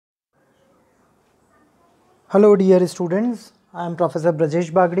Hello dear students, I am professor Brajesh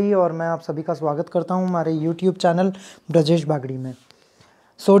Bagri और मैं आप सभी का स्वागत करता हूं हमारे यूट्यूब चैनल ब्रजेश बागड़ी में।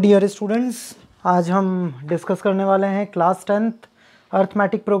 सो डियर स्टूडेंट्स, आज हम डिस्कस करने वाले हैं class 10th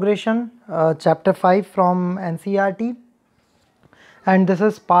arithmetic progression chapter 5 from NCERT and this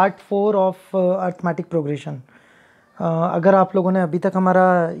is part 4 of arithmetic progression. अगर आप लोगों ने अभी तक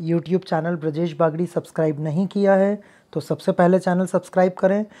हमारा YouTube channel Brajesh Bagri subscribe नहीं किया है तो सबसे पहले चैनल सब्सक्राइब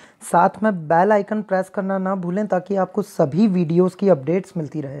करें, साथ में बेल आइकन प्रेस करना ना भूलें ताकि आपको सभी वीडियोस की अपडेट्स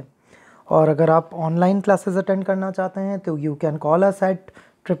मिलती रहे। और अगर आप ऑनलाइन क्लासेस अटेंड करना चाहते हैं तो you can call us at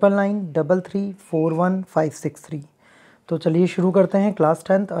 9993341563। तो चलिए शुरू करते हैं class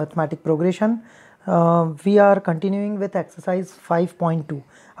 10th arithmetic progression. We are continuing with exercise 5.2।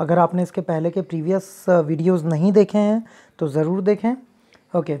 अगर आपने इसके पहले के प्रीवियस वीडियोस नहीं देखे हैं तो ज़रूर देखें।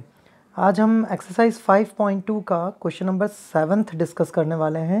 ओके, आज हम एक्सरसाइज 5.2 का क्वेश्चन नंबर 7th डिस्कस करने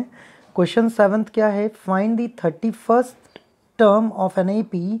वाले हैं। क्वेश्चन 7th क्या है? Find the 31st term of N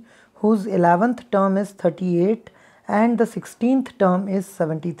AP whose 11th term is 38 and the 16th term is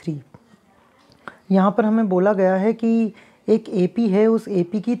 73। यहाँ पर हमें बोला गया है कि एक AP है, उस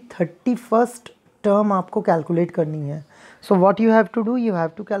AP की 31st टर्म आपको कैलकुलेट करनी है। So what you have to do, you have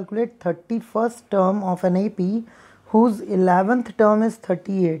to calculate 31st term of N AP whose 11th term is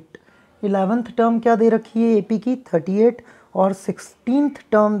 38। 11th term क्या दे रखी है AP की? 38, और 16th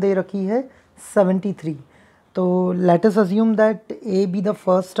टर्म दे रखी है 73। तो let us assume that A be the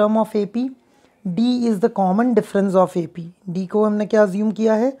first term of AP, D is the common difference of AP। D को हमने क्या अज्यूम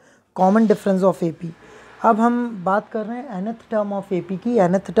किया है? Common difference of AP। अब हम बात कर रहे हैं nth टर्म ऑफ AP की।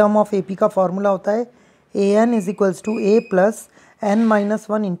 nth टर्म ऑफ AP का फॉर्मूला होता है an is equals to a plus n minus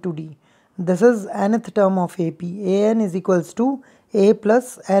 1 into D. This is nth term of AP। an is equals to a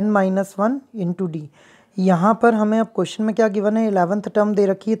plus n minus 1 into D. यहाँ पर हमें अब question में क्या given है? 11th टर्म दे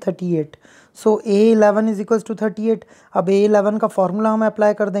रखी है 38। सो a11 इज इक्वल्स टू 38। अब a11 का फॉर्मूला हम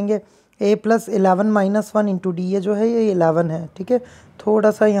अप्लाई कर देंगे, a plus 11 minus 1 into D. ये जो है ये 11 है, ठीक है।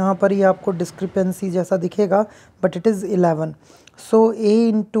 थोड़ा सा यहाँ पर ये आपको डिस्क्रिपेंसी जैसा दिखेगा but it is 11। So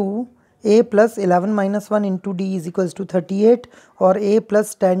a plus 11 minus 1 into D is equals to 38 और a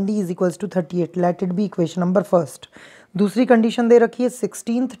plus 10d is equals to 38। Let it be equation number first. दूसरी कंडीशन दे रखी है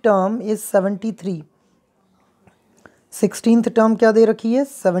 16th term is 73। 16th term क्या दे रखी है?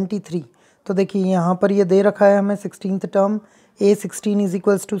 73। तो देखिए यहाँ पर ये दे रखा है हमें 16th term a16 is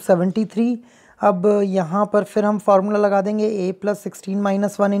equals to 73। अब यहाँ पर फिर हम फार्मूला लगा देंगे a plus 16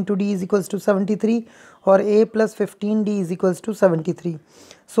 minus 1 into D is equals to 73 और a plus 15d is equals to 73।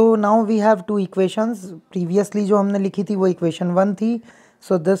 So now we have two equations. Previously जो हमने लिखी थी वो इक्वेशन 1 थी।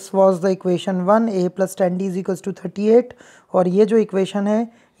 So this was the equation 1, a plus 10d is equals to 38, और ये जो इक्वेशन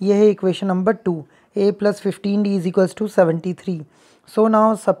है ये है equation number 2, a plus 15d is equals to 73। So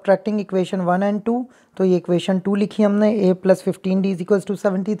now subtracting equation 1 and 2, तो ये इक्वेशन 2 लिखी हमने, a plus 15d is equals to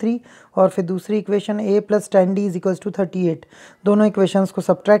 73, और फिर दूसरी equation a plus 10d is equals to 38। दोनों इक्वेशंस को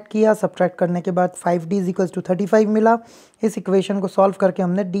सब्ट्रैक्ट किया, सब्ट्रैक्ट करने के बाद 5d इज इक्वल्स टू 35 मिला। इस इक्वेशन को सॉल्व करके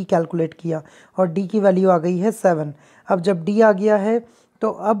हमने d कैलकुलेट किया और d की वैल्यू आ गई है 7। अब जब d आ गया है तो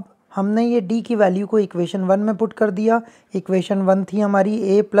अब हमने ये d की वैल्यू को इक्वेशन 1 में पुट कर दिया। इक्वेशन 1 थी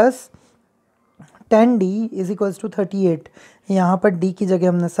हमारी a plus 10d is equals to 38। यहाँ पर d की जगह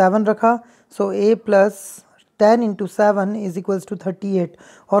हमने 7 रखा। सो a plus 10 into 7 is equals to 38।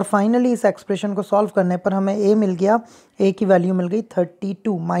 और फाइनली इस एक्सप्रेशन को सॉल्व करने पर हमें a मिल गया, a की वैल्यू मिल गई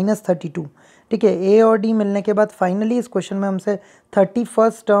 32 माइनस 32, ठीक है। a और d मिलने के बाद फाइनली इस क्वेश्चन में हमसे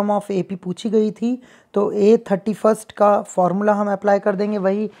 31st टर्म ऑफ AP पूछी गई थी, तो a 31st का फॉर्मूला हम अप्लाई कर देंगे,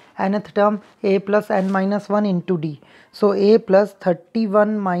 वही nth term a plus n minus 1 into D. So a plus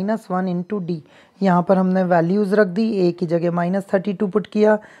 31 minus 1 into D. यहाँ पर हमने वैल्यूज़ रख दी, a की जगह माइनस 32 पुट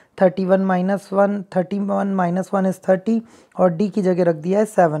किया, 31 माइनस 1, 31 माइनस 1 इज़ 30, और d की जगह रख दिया है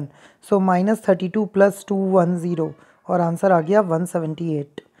 7। सो माइनस 32 प्लस 210, और आंसर आ गया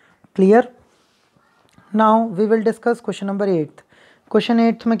 178। Clear? Now we will discuss question number 8। Question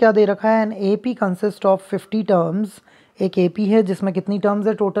 8 में क्या दे रखा है? N AP consist of 50 terms. एक AP है जिसमें कितनी टर्म्स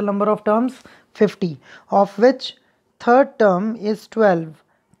है? Total number of terms 50, of which third term is 12।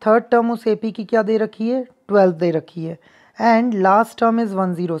 Third term उस AP की क्या दे रखी है? 12 दे रखी है। एंड लास्ट टर्म इज़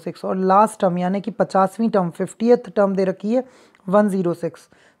 106, और लास्ट टर्म यानी कि 50वीं टर्म 50th टर्म दे रखी है 106।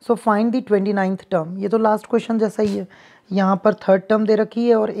 So find the 29th term. ये तो लास्ट क्वेश्चन जैसा ही है। यहाँ पर थर्ड टर्म दे रखी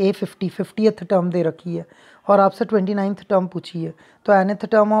है और A50th टर्म दे रखी है, और आपसे 29th टर्म पूछी है। तो nth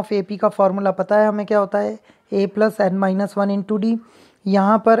टर्म ऑफ AP का फॉर्मूला पता है हमें क्या होता है? a plus n minus 1 into D.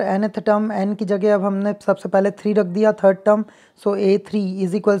 यहाँ पर nth टर्म n की जगह अब हमने सबसे पहले 3 रख दिया third term, so a3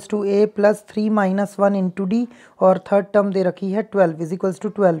 is equals to a plus 3 minus 1 into D, और थर्ड टर्म दे रखी है 12 इज इक्वल्स टू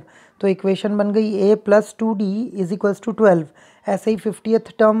 12। तो इक्वेशन बन गई a plus 2d is equals to 12। ऐसे ही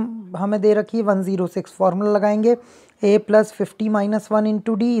 50th टर्म हमें दे रखी है 106, फार्मूला लगाएंगे a plus 50 minus 1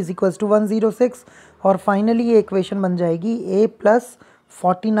 into D is equals to 106, और फाइनली ये इक्वेशन बन जाएगी a plus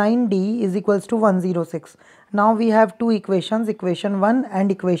 49d is equals to 106. Now we have two equations, equation 1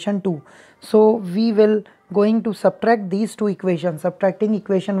 and equation 2. So we will going to subtract these two equations, subtracting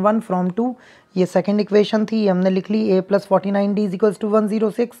equation 1 from 2. ये second equation थी, हमने लिख ली a plus 49d is equals to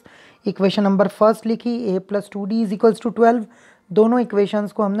 106. Equation number first लिखी a plus 2d is equals to 12. दोनों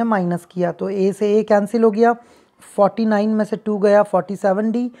equations को हमने minus किया तो a से a कैंसिल हो गया, 49 में से 2 गया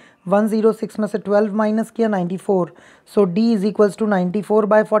 47d, 106 में से 12 माइनस किया 94, सो d इज इक्वल्स टू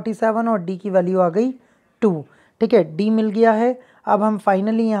 94/47 और d की वैल्यू आ गई 2। ठीक है, d मिल गया है। अब हम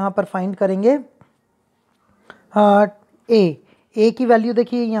फाइनली यहाँ पर फाइंड करेंगे a की वैल्यू।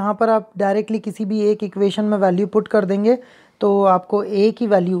 देखिए यहाँ पर आप डायरेक्टली किसी भी एक इक्वेशन में वैल्यू पुट कर देंगे तो आपको a की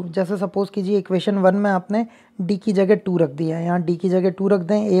वैल्यू, जैसे सपोज कीजिए इक्वेशन 1 में आपने d की जगह 2 रख दिया है, यहाँ d की जगह 2 रख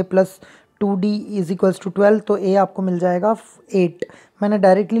दें, a plus 2d is equals to 12, तो a आपको मिल जाएगा 8। मैंने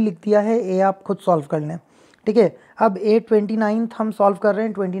डायरेक्टली लिख दिया है, a आप खुद सॉल्व कर लें। ठीक है, अब a 29th हम सॉल्व कर रहे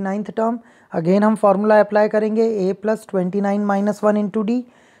हैं, 29th टर्म। अगेन हम फार्मूला अप्लाई करेंगे a plus 29 minus 1 into D,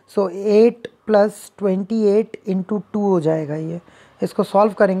 so 8 plus 28 into 2 हो जाएगा ये। इसको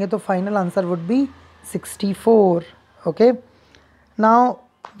सॉल्व करेंगे तो final answer would be 64। Okay, now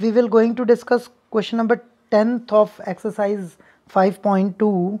we will going to discuss question number 10th of exercise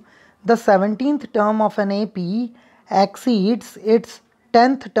 5.2। The 17th term of an AP exceeds its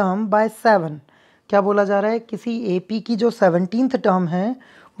 10th term by 7। क्या बोला जा रहा है, किसी AP की जो 17th टर्म है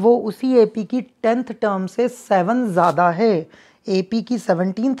वो उसी AP की 10th टर्म से 7 ज़्यादा है। AP की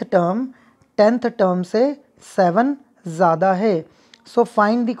 17th टर्म 10th टर्म से 7 ज़्यादा है। So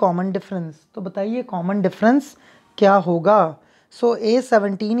find the common difference. तो बताइए कॉमन डिफरेंस क्या होगा। सो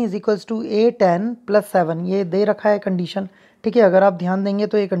A17 is equals to A10 plus 7, ये दे रखा है कंडीशन। ठीक है, अगर आप ध्यान देंगे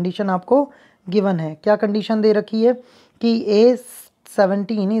तो ये कंडीशन आपको गिवन है। क्या कंडीशन दे रखी है कि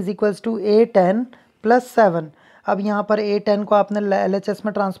A17 is equals to A10 plus 7। अब यहाँ पर A10 को आपने LHS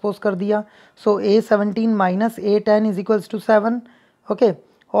में ट्रांसपोज कर दिया, सो A17 minus A10 is equals to 7। Okay,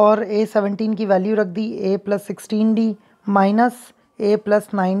 और A17 की वैल्यू रख दी a plus 16d minus a plus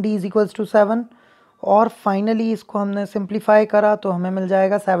 9d is equals to 7, और फाइनली इसको हमने सिंप्लीफाई करा तो हमें मिल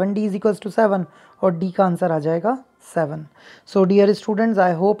जाएगा 7d इज इक्वल्स टू 7 और d का आंसर आ जाएगा 7। So dear students,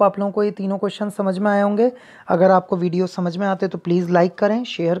 I hope आप लोगों को ये तीनों क्वेश्चन समझ में आए होंगे। अगर आपको वीडियो समझ में आते तो प्लीज़ लाइक करें,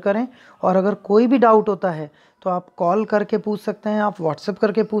 शेयर करें, और अगर कोई भी डाउट होता है तो आप कॉल करके पूछ सकते हैं, आप व्हाट्सएप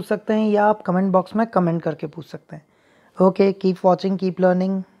करके पूछ सकते हैं, या आप कमेंट बॉक्स में कमेंट करके पूछ सकते हैं। Okay, keep watching, keep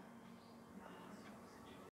learning.